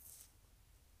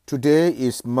Today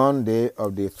is Monday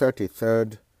of the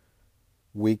 33rd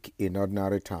week in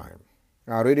Ordinary Time.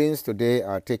 Our readings today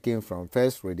are taken from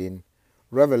first reading,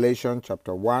 Revelation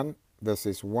chapter 1,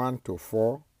 verses 1 to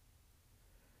 4,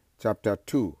 chapter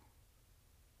 2,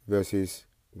 verses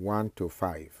 1 to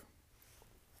 5.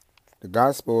 The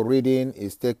Gospel reading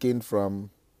is taken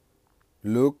from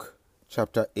Luke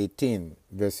chapter 18,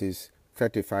 verses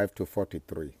 35 to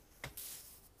 43.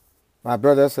 My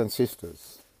brothers and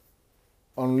sisters,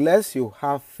 unless you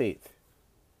have faith,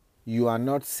 you are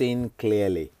not seeing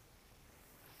clearly.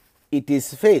 It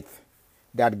is faith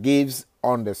that gives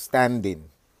understanding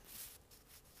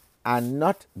and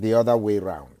not the other way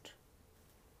round.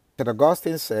 St.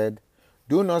 Augustine said,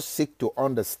 "Do not seek to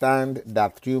understand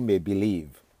that you may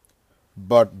believe,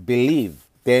 but believe,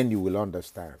 then you will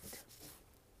understand."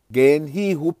 Again,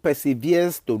 he who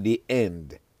perseveres to the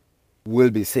end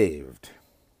will be saved.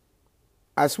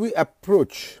 As we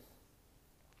approach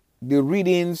the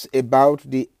readings about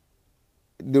the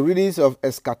readings of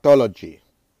eschatology,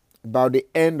 about the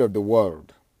end of the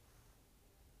world,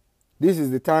 this is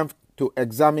the time to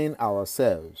examine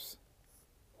ourselves,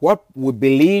 what we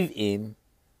believe in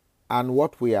and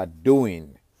what we are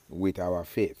doing with our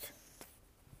faith.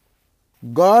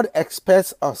 God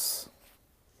expects us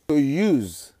to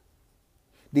use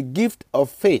the gift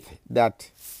of faith that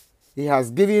He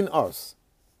has given us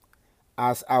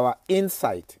as our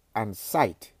insight and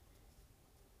sight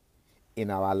in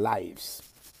our lives.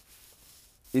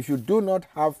 If you do not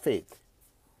have faith,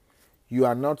 you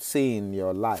are not seeing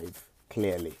your life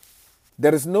clearly.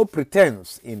 There is no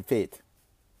pretense in faith.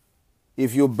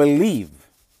 If you believe,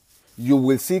 you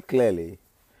will see clearly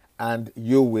and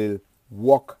you will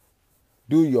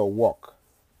do your work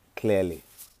clearly.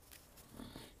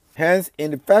 Hence,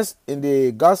 in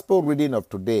the gospel reading of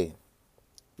today,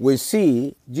 we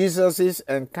see Jesus'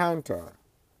 encounter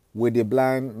with the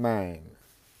blind man,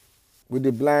 with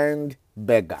the blind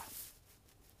beggar.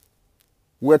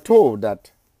 We're told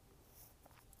that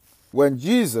when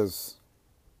Jesus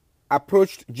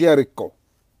approached Jericho,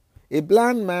 a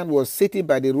blind man was sitting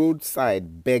by the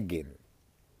roadside begging.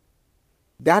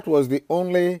 That was the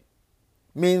only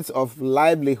means of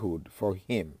livelihood for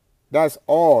him. That's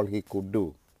all he could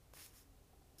do.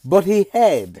 But he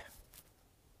heard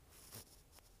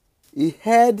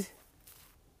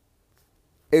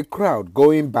a crowd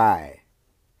going by,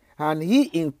 and he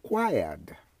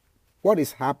inquired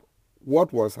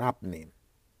what was happening.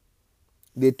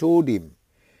 They told him,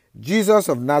 Jesus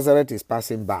of Nazareth is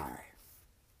passing by.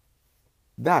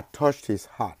 That touched his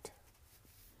heart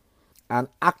and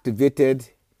activated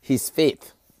his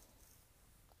faith.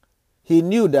 He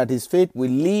knew that his faith will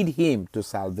lead him to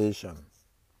salvation.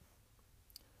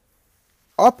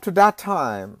 Up to that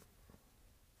time,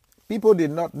 people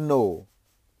did not know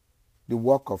the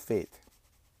work of faith.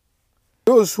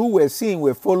 Those who were seeing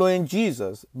were following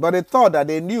Jesus, but they thought that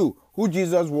they knew who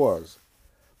Jesus was.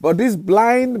 But this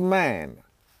blind man,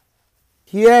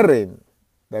 hearing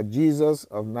that Jesus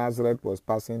of Nazareth was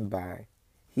passing by,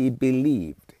 he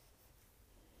believed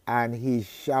and he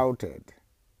shouted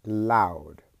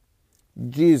loud,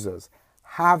 "Jesus,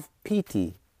 have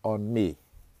pity on me.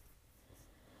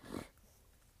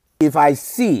 If I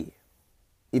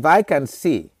can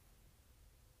see,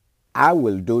 I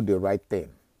will do the right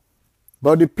thing."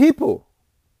 But the people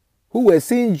who were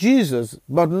seeing Jesus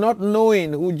but not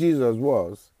knowing who Jesus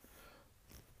was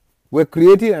were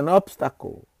creating an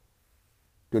obstacle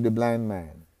to the blind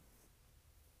man.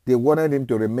 They wanted him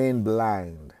to remain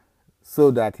blind so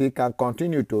that he can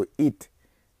continue to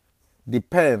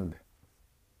depend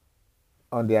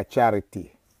on their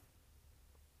charity.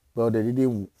 But they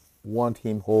didn't want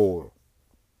him whole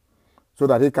so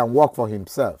that he can walk for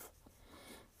himself.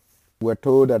 We're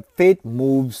told that faith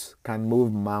can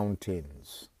move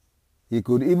mountains. He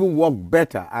could even walk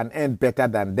better and end better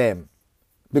than them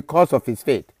because of his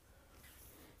faith.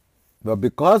 But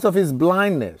because of his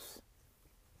blindness,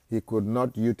 he could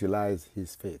not utilize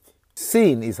his faith.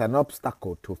 Sin is an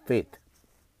obstacle to faith.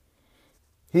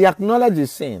 He acknowledged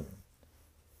his sin.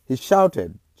 He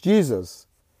shouted, "Jesus,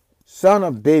 Son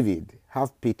of David,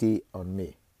 have pity on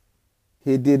me."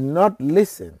 He did not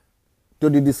listen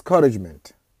to the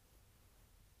discouragement.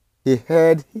 He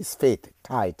held his faith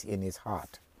tight in his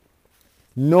heart,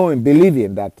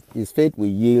 believing that his faith will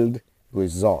yield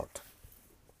result.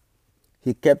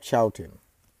 He kept shouting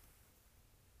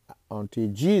until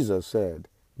Jesus said,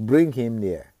 "Bring him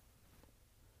near."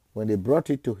 When they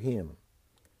brought it to him,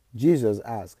 Jesus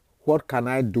asked, "What can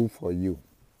I do for you?"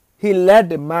 He let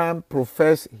the man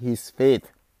profess his faith.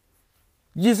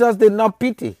 Jesus did not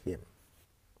pity him.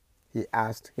 He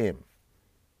asked him,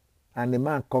 and the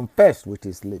man confessed with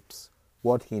his lips,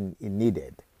 what he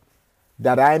needed.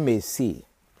 That I may see.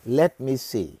 Let me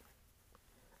see.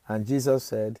 And Jesus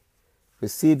said,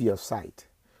 receive your sight.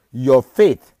 Your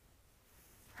faith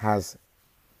has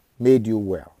made you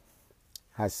well,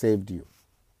 has saved you.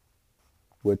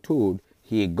 We're told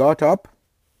he got up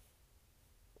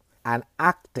and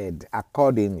acted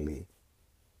accordingly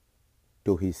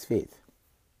to his faith.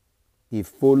 He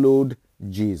followed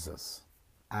Jesus,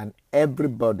 and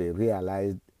everybody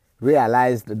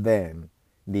realized then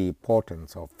the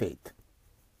importance of faith.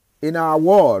 In our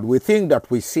world, we think that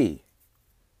we see.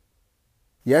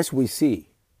 Yes, we see.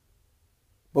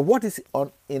 But what is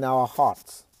in our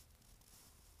hearts?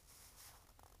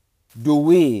 Do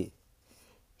we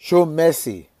show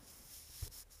mercy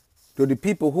to the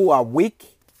people who are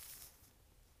weak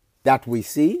that we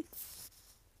see,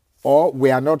 or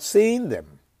we are not seeing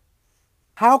them?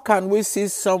 How can we see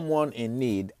someone in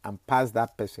need and pass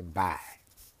that person by?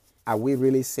 Are we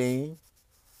really saying?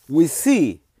 We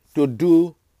see to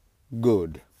do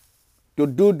good, to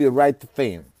do the right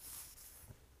thing.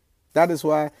 That is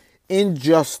why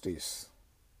injustice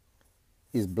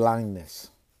is blindness.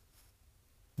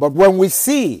 But when we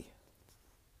see,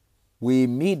 we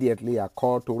immediately are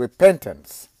called to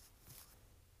repentance.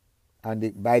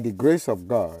 And by the grace of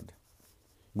God,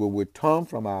 we will turn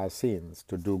from our sins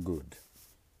to do good.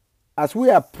 As we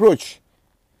approach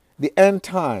the end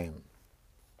time,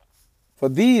 for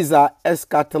these are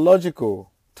eschatological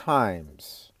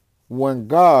times when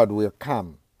God will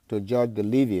come to judge the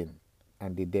living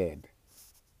and the dead.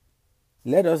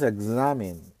 Let us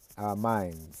examine our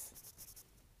minds,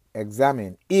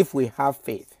 examine if we have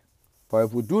faith. For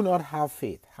if we do not have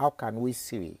faith, how can we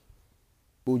see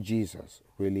who Jesus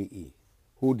really is,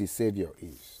 who the Savior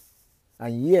is?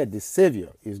 And yet the Savior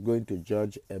is going to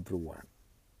judge everyone.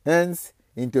 Hence,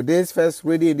 in today's first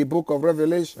reading in the book of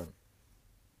Revelation,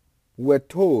 we're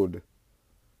told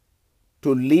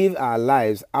to live our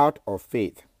lives out of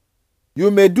faith. You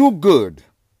may do good,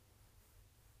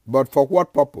 but for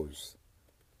what purpose?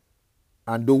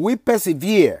 And do we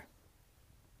persevere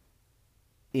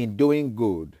in doing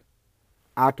good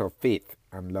out of faith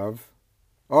and love?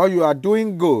 Or you are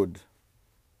doing good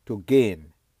to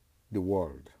gain the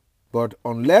world. But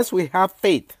unless we have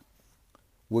faith,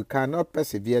 we cannot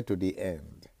persevere to the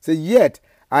end. So yet,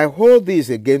 I hold this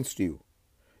against you.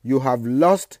 You have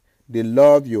lost the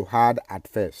love you had at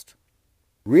first.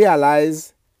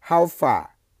 Realize how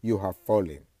far you have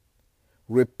fallen.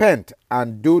 Repent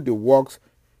and do the works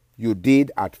you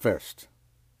did at first.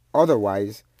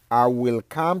 Otherwise, I will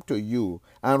come to you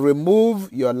and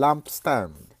remove your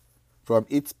lampstand from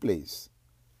its place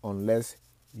unless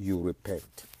you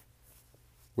repent.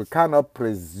 We cannot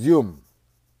presume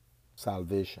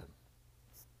salvation.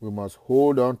 We must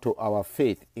hold on to our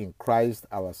faith in Christ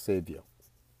our Savior.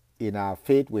 In our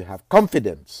faith, we have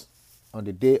confidence on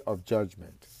the day of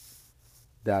judgment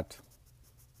that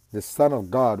the Son of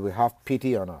God will have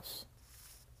pity on us,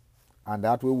 and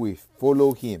that we will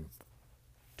follow him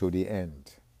to the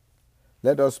end.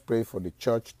 Let us pray for the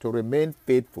church to remain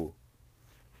faithful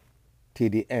till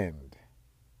the end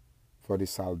for the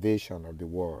salvation of the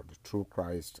world through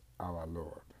Christ our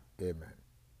Lord. Amen.